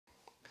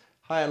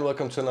Hi and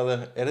welcome to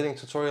another editing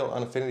tutorial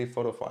on Affinity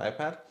Photo for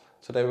iPad.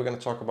 Today we're going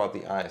to talk about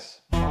the eyes.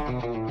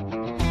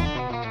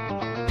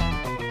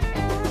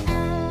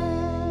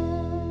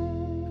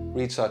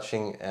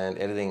 Retouching and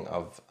editing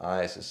of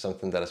eyes is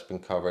something that has been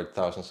covered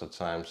thousands of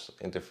times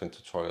in different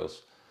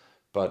tutorials,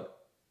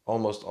 but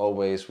almost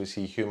always we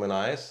see human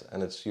eyes,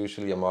 and it's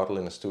usually a model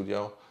in a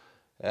studio,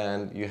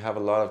 and you have a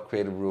lot of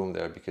creative room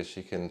there because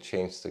you can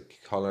change the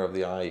color of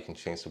the eye, you can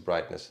change the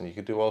brightness, and you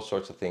can do all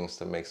sorts of things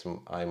that makes the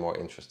eye more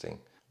interesting.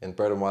 In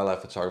bird and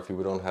wildlife photography,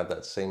 we don't have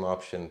that same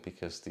option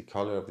because the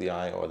color of the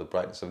eye or the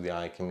brightness of the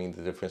eye can mean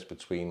the difference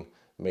between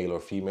male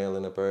or female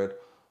in a bird,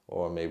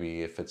 or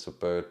maybe if it's a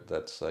bird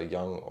that's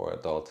young or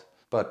adult.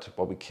 But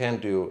what we can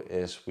do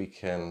is we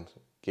can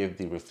give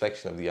the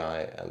reflection of the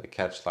eye and the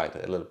catch light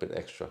a little bit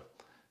extra.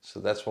 So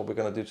that's what we're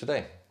going to do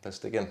today. Let's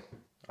dig in.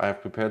 I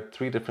have prepared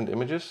 3 different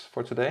images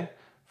for today.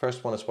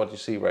 First one is what you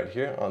see right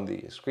here on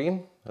the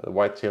screen, a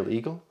white-tailed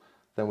eagle.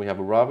 Then we have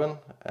a robin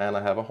and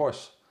I have a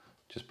horse,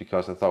 just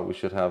because I thought we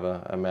should have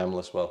a mammal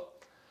as well.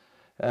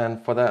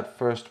 And for that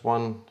first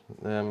one,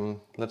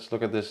 let's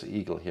look at this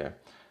eagle here.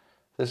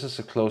 This is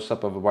a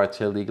close-up of a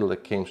white-tailed eagle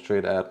that came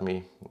straight at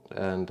me,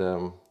 and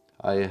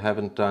I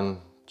haven't done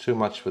too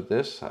much with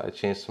this. I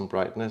changed some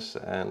brightness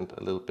and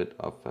a little bit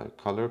of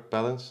color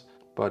balance,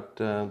 but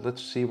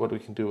let's see what we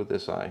can do with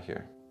this eye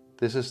here.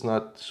 This is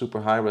not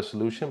super high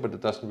resolution, but it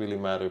doesn't really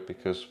matter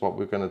because what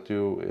we're going to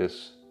do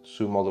is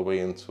zoom all the way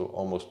into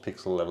almost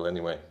pixel level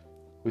anyway.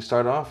 We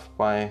start off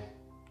by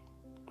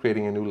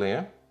creating a new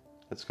layer.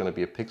 It's going to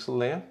be a pixel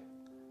layer,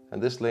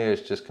 and this layer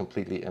is just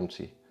completely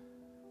empty.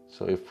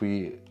 So if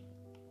we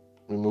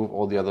remove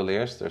all the other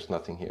layers, there's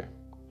nothing here.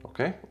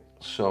 Okay,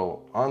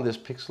 so on this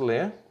pixel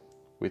layer,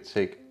 we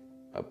take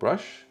a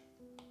brush,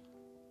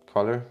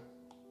 color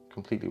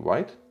completely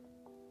white,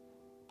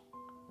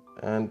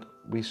 and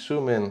we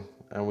zoom in,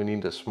 and we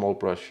need a small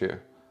brush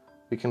here.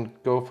 We can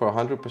go for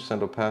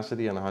 100%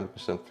 opacity and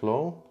 100%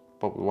 flow,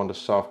 but we want a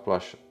soft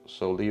brush,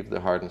 so leave the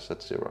hardness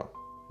at 0.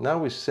 Now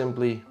we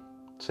simply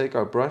take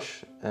our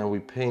brush and we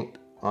paint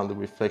on the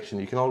reflection.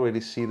 You can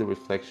already see the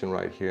reflection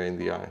right here in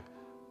the eye.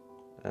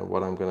 And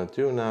what I'm going to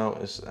do now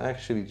is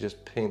actually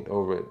just paint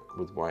over it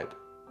with white.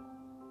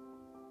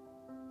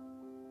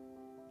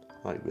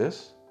 Like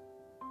this.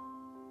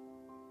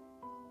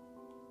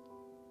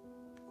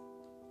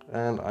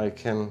 And I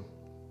can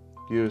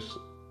use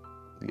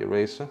the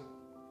eraser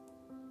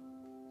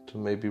to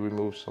maybe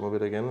remove some of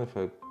it again if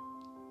I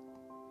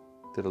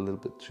did a little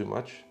bit too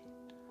much.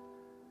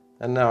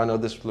 And now I know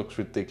this looks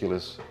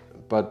ridiculous,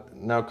 but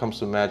now comes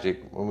the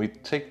magic. When we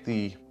take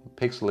the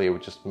pixel layer we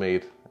just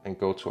made and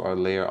go to our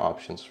layer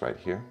options right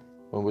here,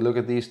 when we look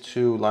at these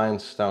 2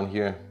 lines down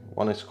here,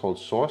 one is called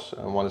source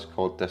and one is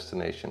called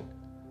destination.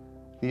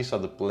 These are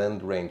the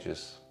blend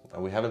ranges,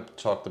 and we haven't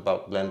talked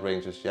about blend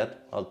ranges yet.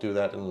 I'll do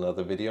that in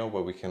another video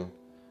where we can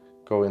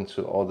go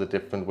into all the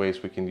different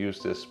ways we can use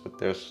this, but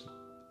there's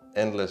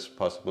endless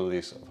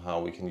possibilities of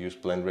how we can use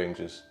blend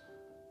ranges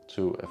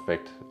to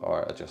affect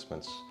our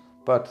adjustments.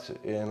 But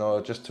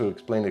just to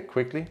explain it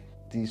quickly,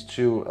 these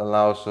 2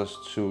 allows us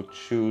to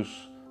choose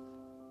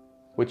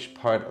which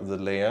part of the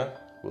layer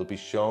will be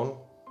shown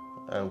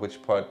and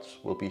which parts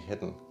will be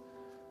hidden.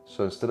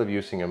 So instead of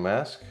using a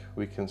mask,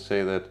 we can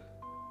say that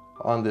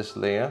on this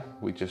layer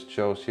we just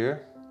chose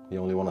here, you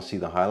only want to see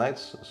the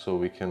highlights, so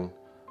we can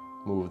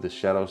move the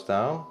shadows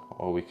down,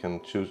 or we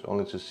can choose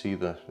only to see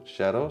the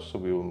shadows, so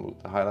we will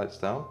move the highlights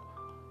down.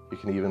 You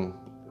can even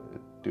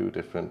do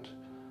different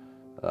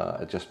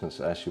adjustments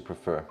as you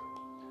prefer.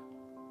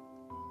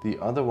 The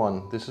other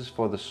one, this is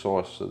for the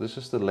source, so this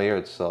is the layer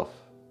itself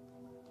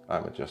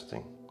I'm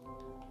adjusting.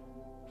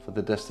 For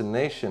the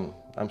destination,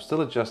 I'm still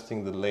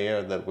adjusting the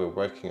layer that we're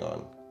working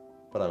on,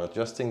 but I'm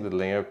adjusting the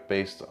layer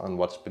based on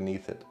what's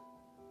beneath it.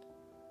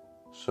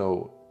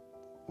 So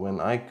when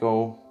I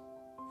go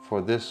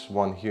for this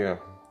one here,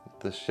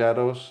 the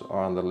shadows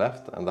are on the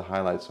left and the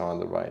highlights are on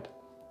the right.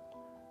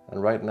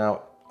 And right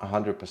now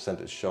 100%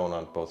 is shown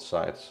on both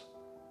sides.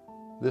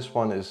 This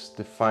one is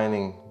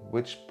defining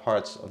which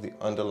parts of the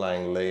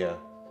underlying layer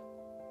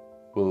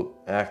will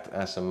act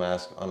as a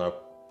mask on our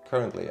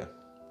current layer,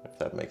 if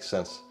that makes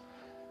sense.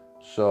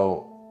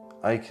 So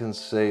I can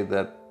say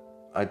that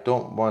I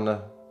don't want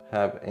to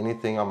have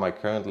anything on my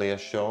current layer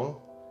shown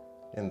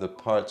in the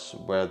parts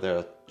where there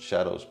are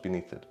shadows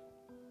beneath it.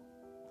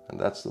 And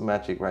that's the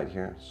magic right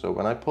here. So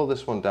when I pull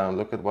this one down,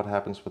 look at what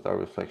happens with our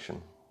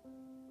reflection.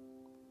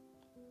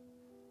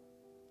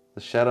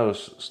 The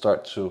shadows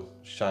start to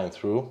shine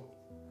through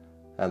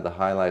and the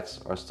highlights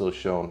are still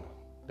shown.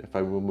 If I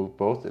remove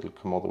both, it'll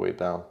come all the way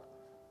down.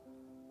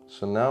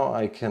 So now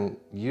I can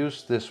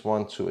use this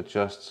one to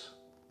adjust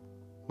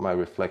my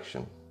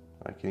reflection.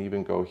 I can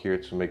even go here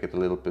to make it a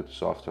little bit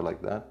softer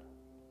like that.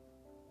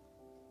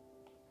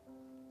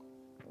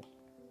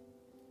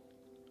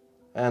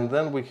 And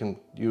then we can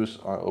use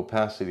our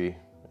opacity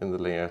in the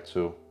layer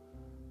to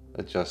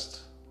adjust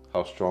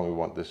how strong we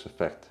want this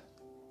effect.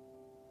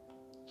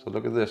 So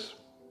look at this,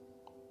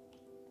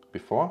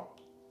 before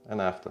and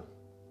after.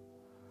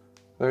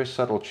 Very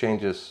subtle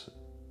changes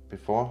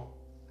before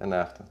and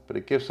after. But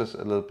it gives us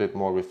a little bit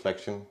more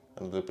reflection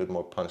and a little bit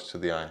more punch to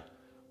the eye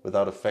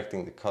without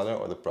affecting the color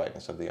or the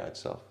brightness of the eye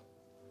itself.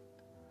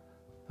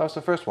 That was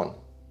the first one.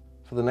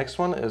 For the next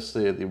one is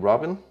the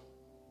robin.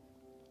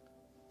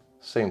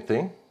 Same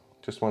thing,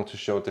 just wanted to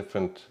show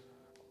different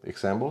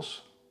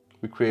examples.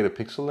 We create a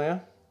pixel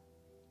layer.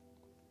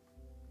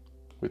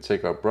 We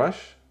take our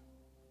brush,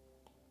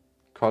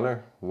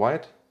 color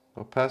white,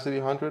 opacity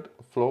 100,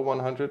 flow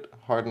 100,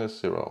 hardness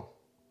 0.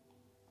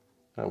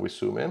 And we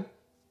zoom in.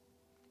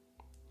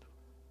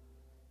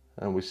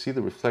 And we see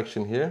the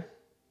reflection here.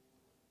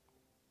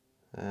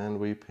 And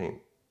we paint.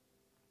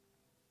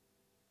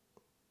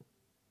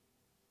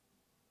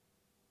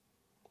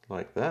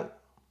 Like that.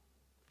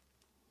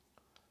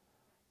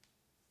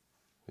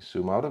 We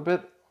zoom out a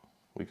bit.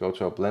 We go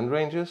to our blend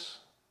ranges.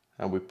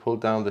 And we pull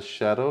down the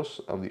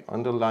shadows of the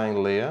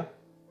underlying layer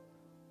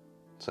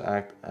to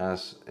act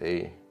as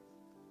a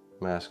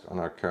mask on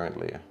our current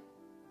layer.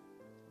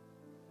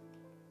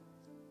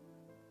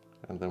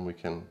 And then we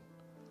can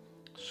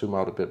zoom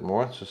out a bit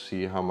more to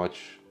see how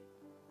much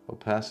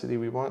opacity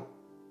we want.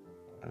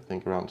 I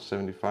think around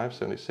 75,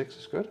 76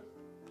 is good.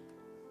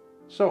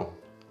 So,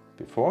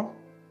 before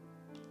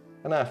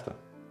and after.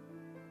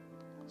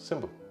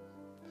 Simple.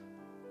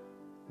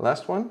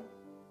 Last one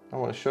I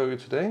want to show you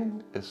today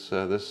is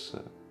this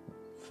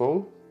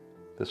foal.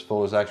 This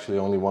foal is actually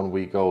only 1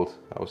 week old.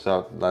 I was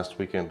out last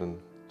weekend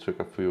and took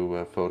a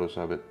few photos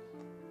of it.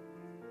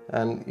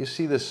 And you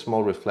see this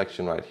small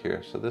reflection right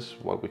here. So this is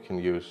what we can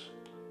use.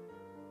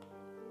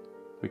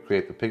 We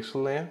create the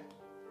pixel layer.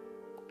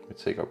 We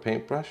take our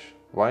paintbrush,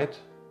 white,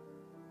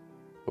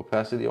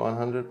 opacity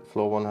 100,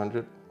 flow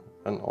 100,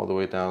 and all the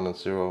way down and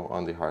 0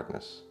 on the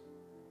hardness.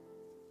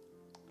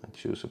 And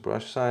choose a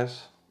brush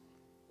size.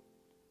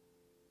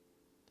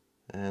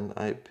 And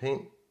I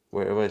paint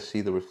wherever I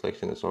see the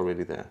reflection is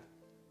already there.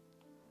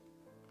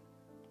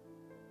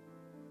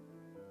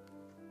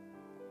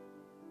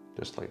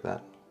 Just like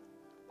that.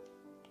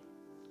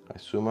 I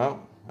zoom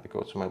out, I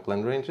go to my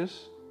blend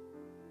ranges,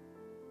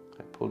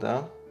 I pull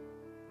down,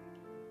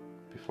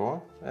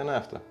 before and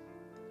after.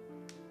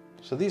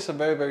 So these are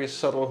very, very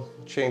subtle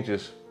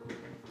changes,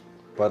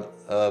 but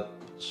a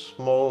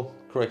small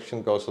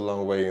correction goes a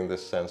long way in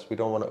this sense. We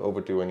don't want to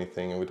overdo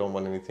anything and we don't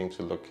want anything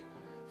to look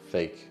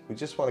fake. We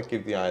just want to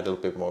give the eye a little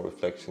bit more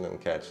reflection and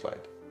catch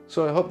light.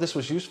 So I hope this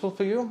was useful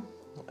for you.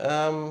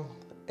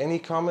 Any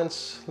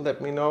comments,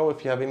 let me know.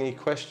 If you have any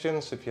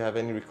questions, if you have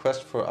any requests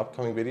for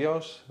upcoming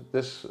videos.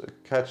 This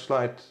catch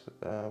light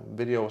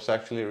video was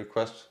actually a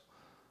request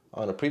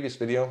on a previous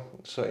video.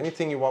 So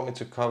anything you want me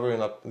to cover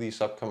in these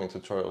upcoming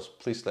tutorials,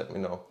 please let me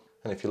know.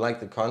 And if you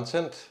like the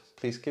content,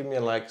 please give me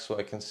a like so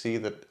I can see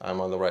that I'm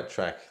on the right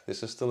track.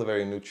 This is still a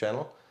very new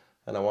channel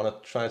and I want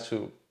to try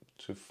to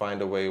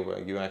find a way where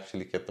you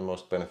actually get the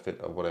most benefit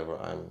of whatever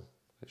I'm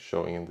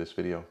showing in this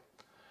video.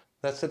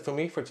 That's it for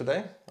me for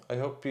today. I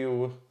hope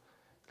you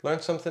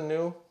learned something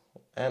new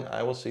and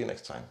I will see you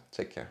next time.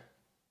 Take care.